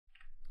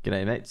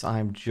G'day mates,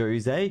 I'm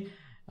Jose.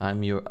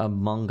 I'm your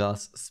Among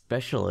Us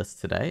specialist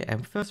today,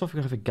 and first off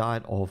we're going to have a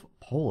guide of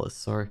Polus.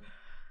 So,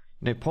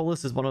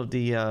 Polus is one of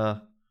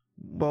the,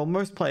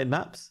 most played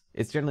maps.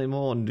 It's generally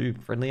more noob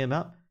friendlier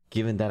map,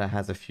 given that it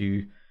has a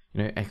few,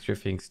 extra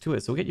things to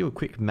it. So we'll get you a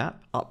quick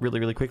map up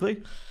really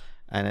quickly.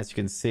 And as you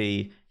can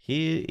see,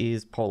 here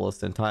is Polus,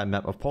 the entire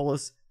map of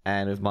Polus,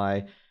 and with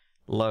my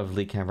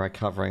lovely camera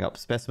covering up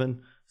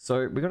specimen. So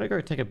we're going to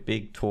go take a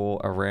big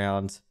tour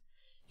around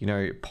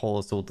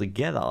Polus all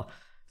together.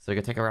 So you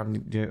can take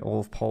around all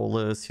of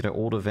Polus,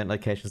 all the event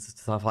locations and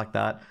stuff like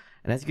that.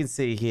 And as you can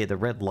see here, the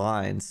red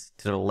lines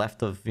to the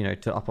left of,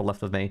 to upper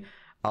left of me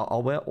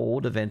are where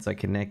all the events are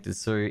connected.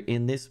 So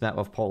in this map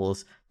of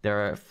Polus,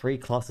 there are 3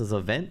 clusters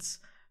of events,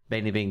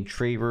 mainly being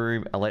tree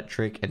room,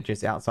 electric, and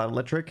just outside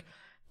electric.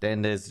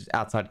 Then there's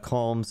outside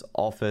comms,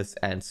 office,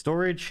 and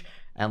storage.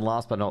 And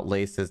last but not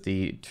least, there's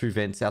the 2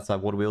 vents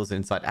outside water wheels and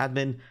inside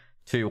admin,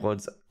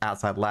 towards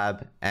outside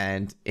lab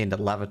and in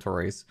the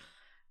lavatories.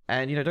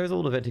 And those are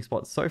all the venting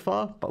spots so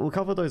far, but we'll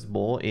cover those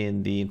more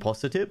in the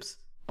imposter tips.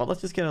 But let's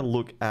just get a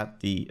look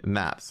at the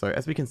map. So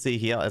as we can see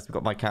here, as we've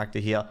got my character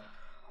here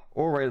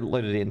already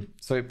loaded in,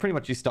 so pretty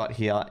much you start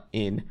here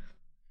in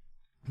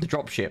the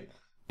dropship,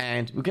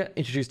 and we'll get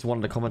introduced to one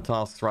of the common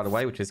tasks right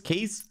away, which is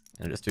keys.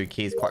 And I'll just do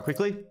keys quite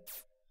quickly.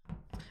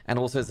 And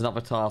also there's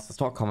another task that's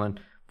not common,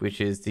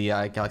 which is the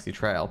galaxy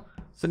trail.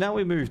 So now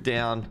we move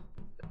down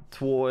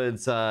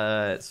towards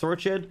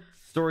storage shed.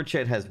 Storage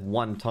shed has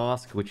one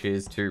task, which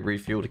is to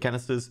refuel the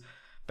canisters.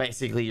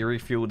 Basically you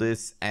refuel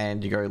this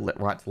and you go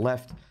right to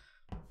left.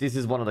 This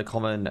is one of the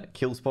common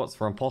kill spots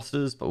for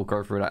imposters, but we'll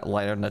go through that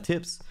later in the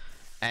tips.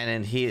 And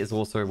then here is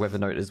also a weather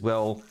node as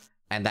well,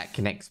 and that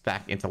connects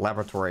back into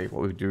laboratory,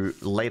 what we'll do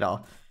later.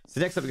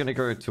 So next up we're going to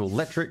go to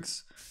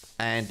electrics,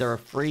 and there are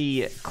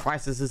 3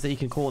 crises that you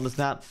can call on this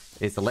map.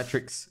 It's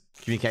electrics,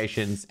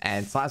 communications,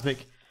 and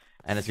seismic.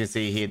 And as you can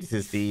see here, this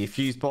is the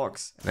fuse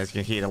box. And as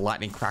you can hear the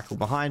lightning crackle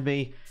behind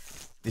me,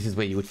 this is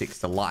where you would fix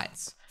the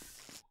lights.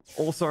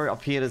 Also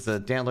up here, there's a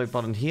download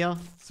button here.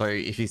 So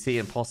if you see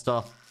an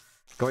imposter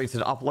going to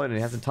the upload and he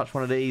hasn't touched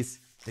one of these,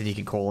 then you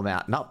can call them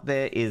out. And up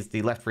there is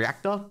the left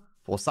reactor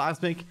for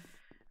seismic.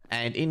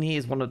 And in here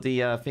is one of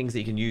the things that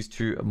you can use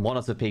to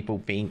monitor people,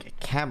 being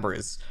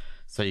cameras.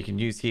 So you can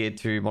use here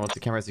to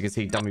monitor cameras. You can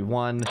see dummy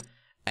 1.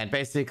 And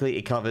basically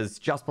it covers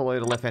just below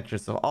the left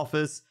entrance of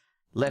office,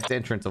 left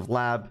entrance of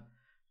lab,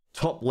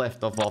 top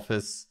left of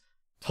office,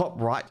 top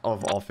right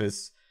of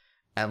office,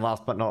 and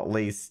last but not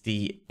least,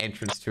 the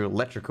entrance to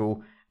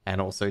electrical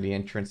and also the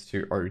entrance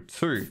to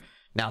O2.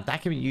 Now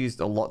that can be used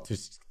a lot to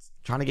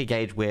trying to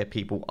gauge where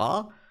people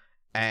are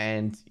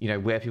and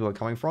where people are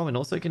coming from, and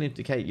also can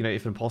indicate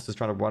if an imposter is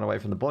trying to run away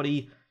from the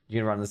body, you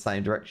can run in the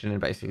same direction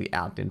and basically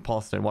out the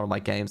imposter. In one of my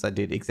games I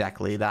did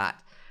exactly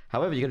that.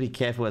 However, you got to be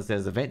careful as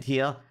there's a vent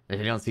here. If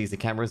anyone sees the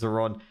cameras are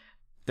on,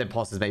 the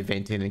imposters may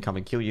vent in and come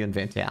and kill you and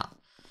vent out.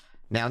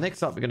 Now,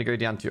 next up, we're going to go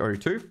down to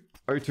O2.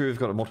 O2 has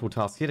got a multiple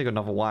tasks here. They've got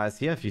another wires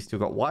here. If you still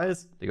got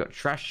wires, they've got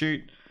trash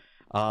chute.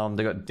 They've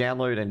got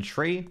download and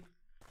tree.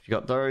 If you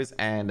got those,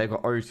 and they've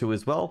got O2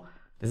 as well.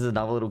 This is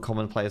another little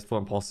common place for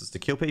imposters to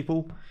kill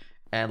people.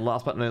 And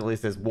last but not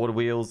least, there's water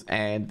wheels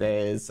and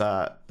there's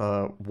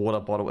the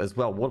water bottle as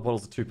well. Water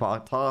bottle's a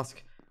 2-part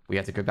task. We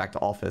have to go back to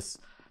office.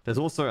 There's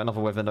also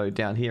another weather node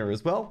down here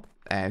as well.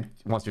 And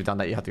once you've done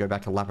that, you have to go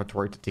back to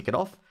laboratory to tick it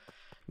off.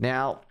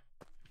 Now,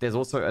 there's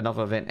also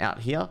another event out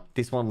here.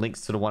 This one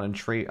links to the one in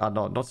tree,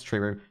 not the tree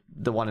room,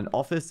 the one in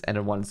office and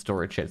the one in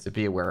storage shed. So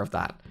be aware of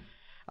that.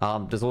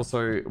 There's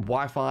also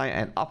Wi-Fi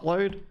and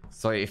upload.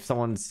 So if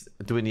someone's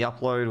doing the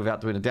upload without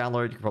doing the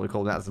download, you can probably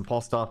call them out as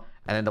imposter.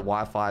 And then the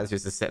Wi-Fi is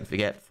just a set and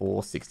forget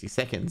for 60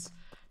 seconds.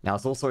 Now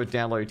it's also a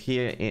download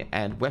here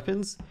and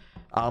weapons.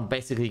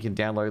 Basically you can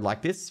download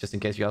like this, just in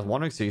case you guys are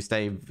wondering, so you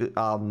stay,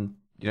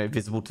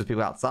 visible to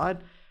people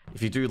outside.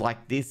 If you do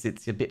like this,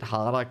 it's a bit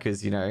harder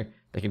because,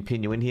 they can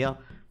pin you in here.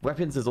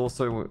 Weapons is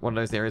also one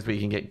of those areas where you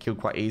can get killed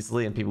quite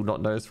easily and people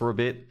not notice for a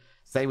bit.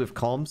 Same with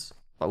comms,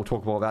 but we'll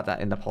talk more about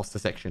that in the imposter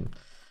section.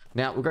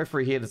 Now, we'll go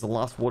through here. There's the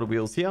last water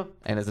wheels here,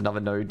 and there's another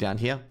node down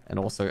here, and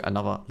also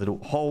another little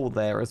hole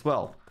there as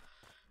well.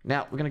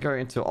 Now, we're going to go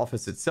into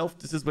office itself.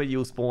 This is where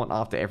you'll spawn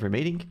after every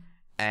meeting,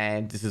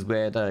 and this is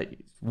where the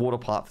water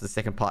part for the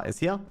second part is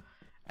here.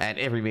 And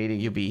every meeting,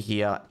 you'll be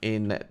here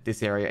in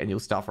this area, and you'll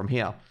start from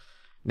here.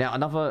 Now,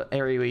 another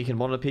area where you can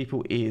monitor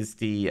people is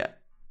the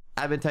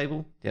admin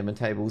table. The admin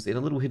table's in a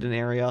little hidden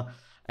area,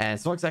 and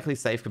it's not exactly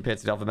safe compared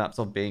to the other maps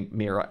of being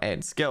mirror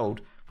and skeld,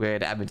 where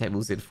the admin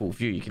table is in full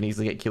view. You can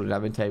easily get killed in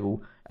admin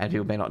table and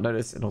people may not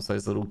notice. And also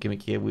there's a little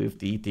gimmick here with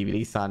the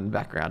DVD sun in the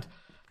background.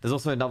 There's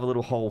also another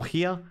little hole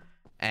here,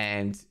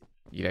 and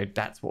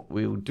that's what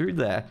we'll do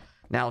there.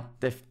 Now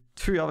the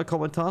 2 other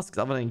common tasks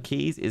other than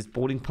keys is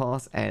boarding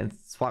pass and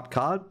swipe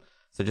card.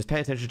 So just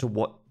pay attention to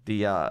what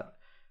the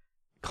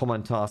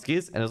common task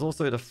is. And there's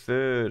also the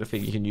 3rd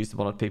thing you can use to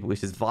monitor people,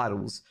 which is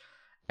vitals.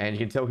 And you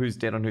can tell who's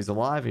dead and who's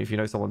alive. And if you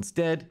know someone's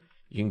dead,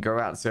 you can go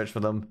out and search for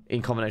them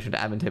in combination with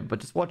admin table. But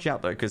just watch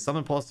out though, because some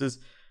imposters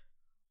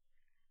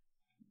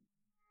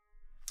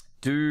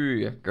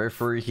do go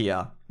through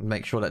here.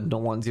 Make sure that no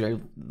one's,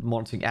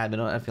 monitoring admin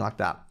or anything like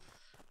that.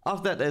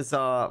 After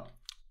that,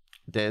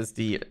 there's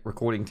the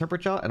recording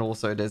temperature, and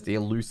also there's the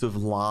elusive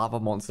lava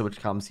monster which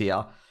comes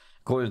here.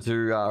 According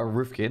to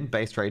Rifkin,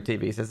 Base Trade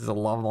TV, it says there's a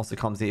lava monster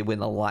comes here when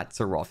the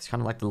lights are off. It's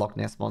kind of like the Loch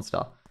Ness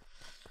monster.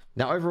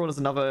 Now overall, there's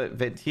another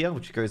vent here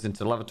which goes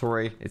into the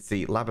laboratory. It's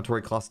the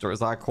laboratory cluster,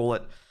 as I call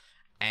it.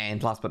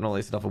 And last but not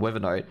least, another weather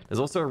node. There's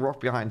also a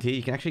rock behind here.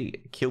 You can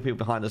actually kill people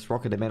behind this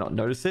rock and they may not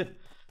notice it.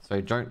 So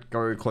don't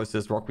go close to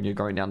this rock when you're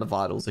going down the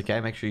vitals,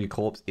 okay? Make sure your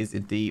corpse is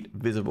indeed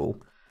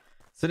visible.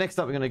 So next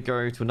up, we're going to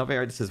go to another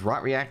area. This is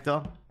right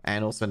reactor,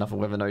 and also another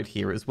weather node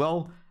here as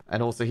well.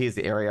 And also here's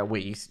the area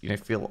where you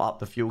fill up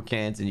the fuel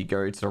cans, and you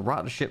go to the right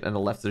of the ship and the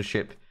left of the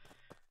ship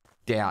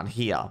down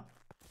here.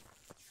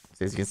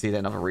 So as you can see, there's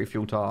another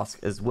refuel task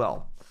as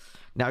well.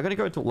 Now we're going to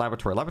go to a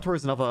laboratory. Laboratory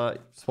is another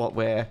spot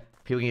where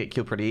people can get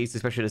killed pretty easy,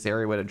 especially this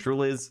area where the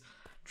drill is.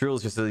 Drill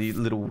is just a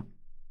little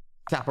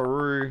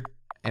taparoo,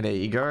 and there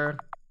you go.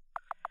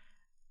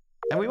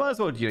 And we might as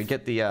well,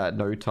 get the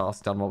node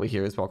task done while we're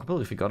here as well.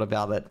 Completely forgot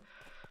about it.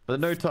 But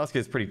the node task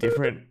is pretty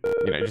different.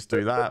 Just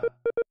do that.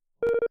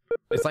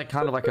 It's like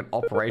kind of like an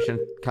operation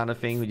kind of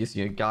thing. We're just,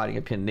 guiding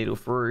a pin needle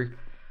through.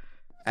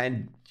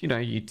 And,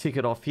 you tick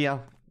it off here.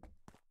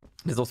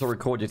 There's also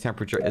record your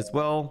temperature as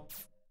well.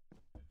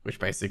 Which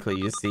basically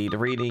you see the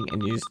reading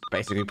and you just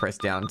basically press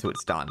down until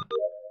it's done.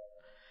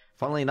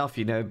 Funnily enough,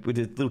 with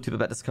a little tip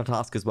about this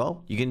task as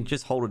well. You can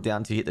just hold it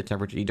down to hit the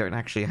temperature. You don't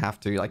actually have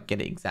to,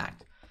 get it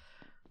exact.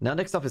 Now,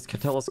 next up is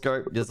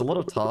telescope. There's a lot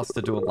of tasks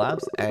to do in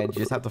labs, and you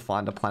just have to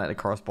find a planet it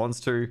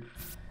corresponds to.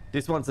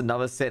 This one's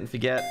another set and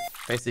forget.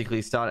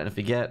 Basically, start it and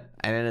forget.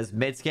 And then there's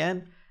med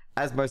scan.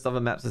 As most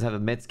other maps have a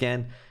med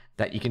scan,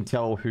 that you can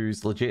tell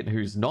who's legit and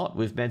who's not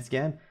with med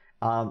scan.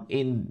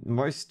 In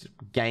most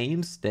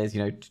games, there's,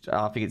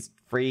 I think it's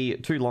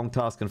 2 long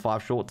tasks and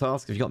 5 short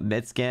tasks. If you've got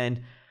med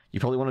scan, you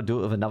probably want to do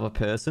it with another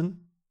person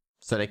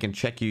so they can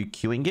check you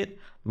queuing it.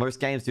 Most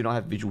games do not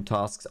have visual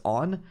tasks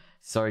on,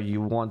 so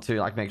you want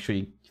to make sure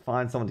you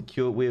find someone to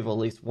queue it with, or at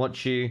least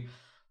watch you.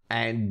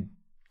 And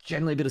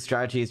generally a bit of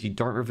strategy is you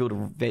don't reveal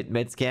the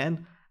med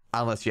scan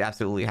unless you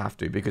absolutely have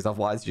to, because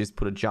otherwise you just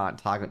put a giant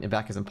target on your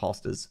back as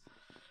imposters.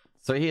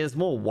 So here's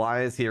more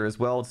wires here as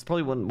well. It's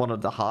probably one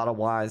of the harder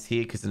wires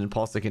here, because an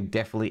imposter can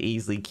definitely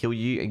easily kill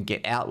you and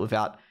get out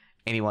without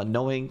anyone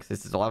knowing.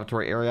 This is a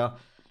laboratory area.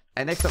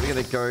 And next up, we're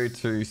going to go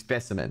to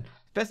specimen.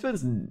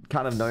 Specimen's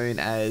kind of known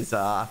as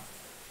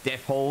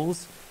death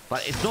holes,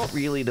 but it's not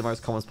really the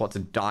most common spot to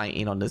die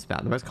in on this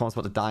map. The most common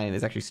spot to die in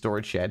is actually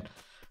storage shed.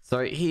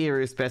 So here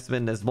is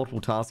specimen. There's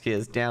multiple tasks here.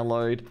 There's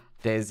download.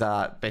 There's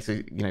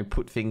basically,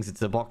 put things into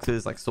the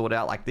boxes, like sort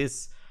out like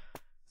this.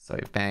 So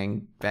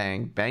bang,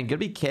 bang, bang. Gotta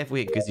be careful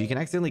here, because you can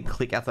accidentally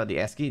click outside the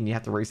ASCII and you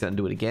have to reset and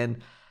do it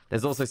again.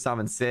 There's also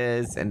summon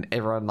says, and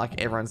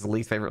everyone's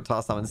least favorite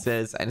task, summon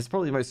says, and it's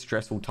probably the most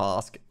stressful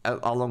task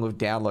along with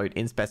download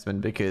in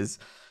specimen, because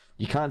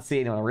you can't see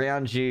anyone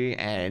around you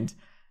and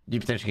you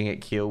potentially can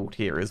get killed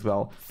here as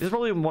well. This is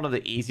probably one of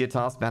the easier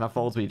task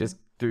manifolds where you just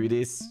do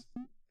this,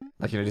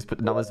 just put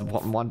the numbers of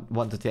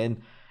 1 to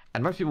 10,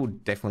 and most people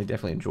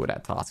definitely enjoy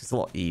that task. It's a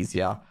lot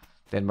easier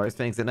than most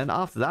things. And then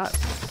after that,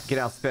 get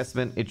our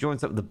specimen. It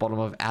joins up at the bottom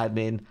of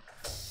admin.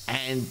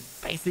 And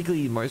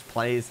basically, most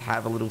players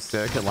have a little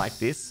circuit like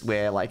this,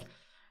 where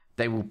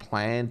they will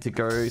plan to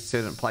go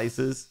certain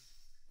places.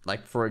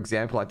 For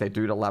example, they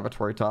do the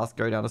laboratory task,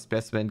 go down to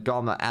specimen, go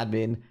on the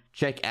admin,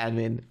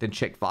 then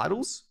check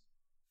vitals.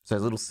 So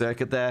there's a little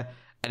circuit there.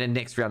 And then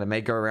next round, it may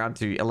go around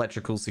to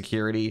electrical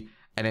security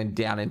and then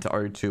down into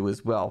O2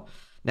 as well.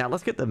 Now,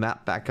 let's get the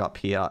map back up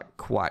here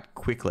quite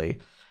quickly.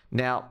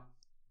 Now,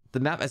 the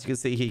map, as you can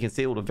see here, you can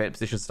see all the vent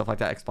positions, stuff like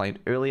that I explained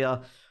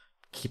earlier.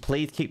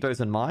 Please keep those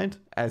in mind,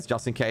 as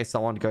just in case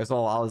someone goes,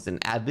 oh, I was in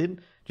admin.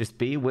 Just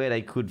be aware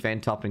they could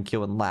vent up and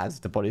kill in labs,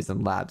 the bodies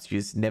in labs. You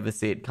just never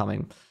see it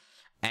coming.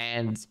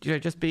 And,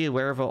 just be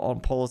aware of it on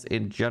Polus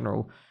in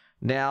general.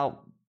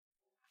 Now,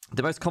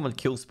 the most common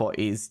kill spot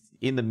is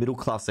in the middle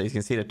cluster. You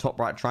can see the top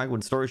right triangle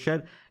in storage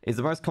shed is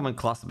the most common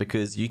cluster,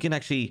 because you can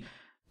actually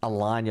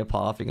align your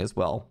pathing as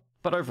well.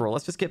 But overall,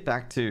 let's just get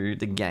back to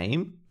the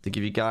game to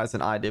give you guys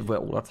an idea of where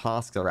all the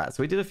tasks are at.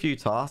 So we did a few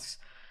tasks,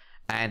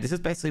 and this is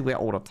basically where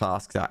all the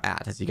tasks are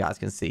at, as you guys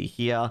can see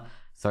here.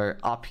 So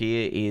up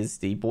here is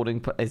the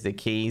is the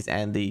keys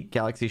and the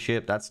galaxy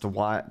ship. That's the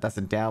wire. That's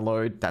the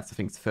download. That's, I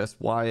think, the first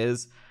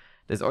wires.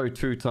 There's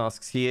O2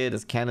 tasks here.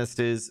 There's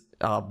canisters,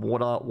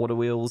 water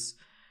wheels,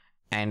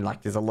 and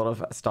there's a lot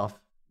of stuff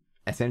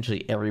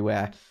essentially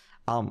everywhere.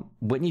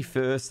 When you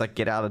first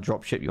get out of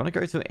dropship, you want to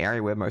go to an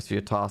area where most of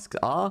your tasks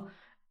are.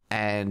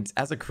 And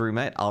as a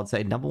crewmate, I would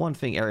say number one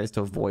thing area is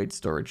to avoid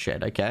storage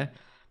shed, okay?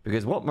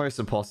 Because what most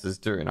imposters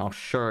do, and I'll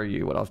show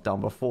you what I've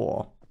done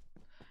before,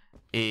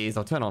 is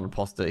I'll turn on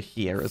imposter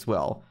here as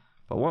well.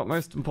 But what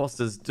most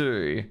imposters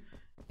do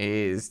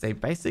is they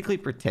basically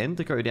pretend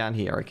to go down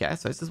here, okay?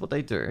 So this is what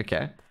they do,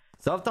 okay?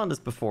 So I've done this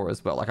before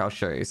as well, I'll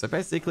show you. So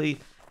basically,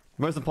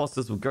 most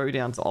imposters will go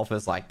down to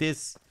office like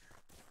this.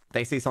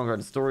 They see someone go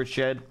to storage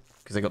shed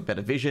because they got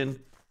better vision.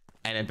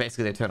 And then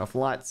basically they turn off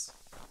lights.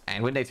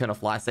 And when they turn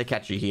off lights, they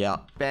catch you here.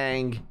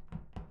 Bang.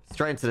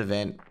 Straight into the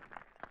vent.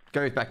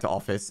 Goes back to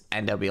office.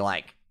 And they'll be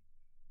like,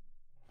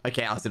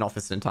 okay, I was in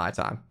office the entire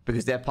time.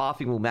 Because their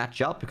pathing will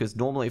match up. Because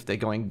normally if they're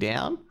going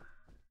down,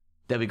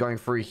 they'll be going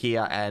through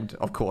here. And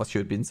of course, you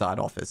would be inside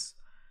office.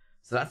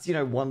 So that's,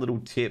 one little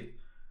tip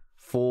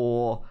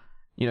for,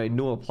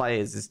 newer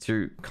players is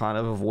to kind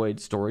of avoid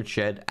storage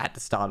shed at the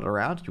start of the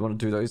round. You want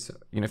to do those,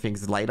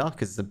 things later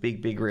because it's a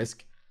big, big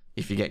risk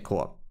if you get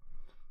caught.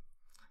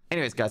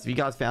 Anyways, guys, if you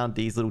guys found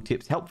these little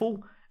tips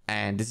helpful,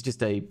 and this is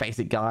just a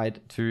basic guide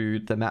to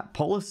the map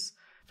Polus,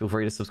 feel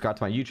free to subscribe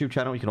to my YouTube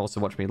channel. You can also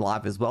watch me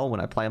live as well when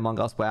I play Among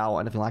Us, WoW,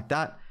 or anything like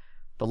that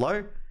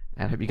below.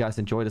 And I hope you guys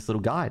enjoy this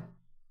little guide.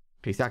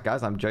 Peace out,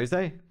 guys. I'm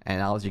Jose,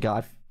 and that was your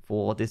guide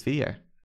for this video.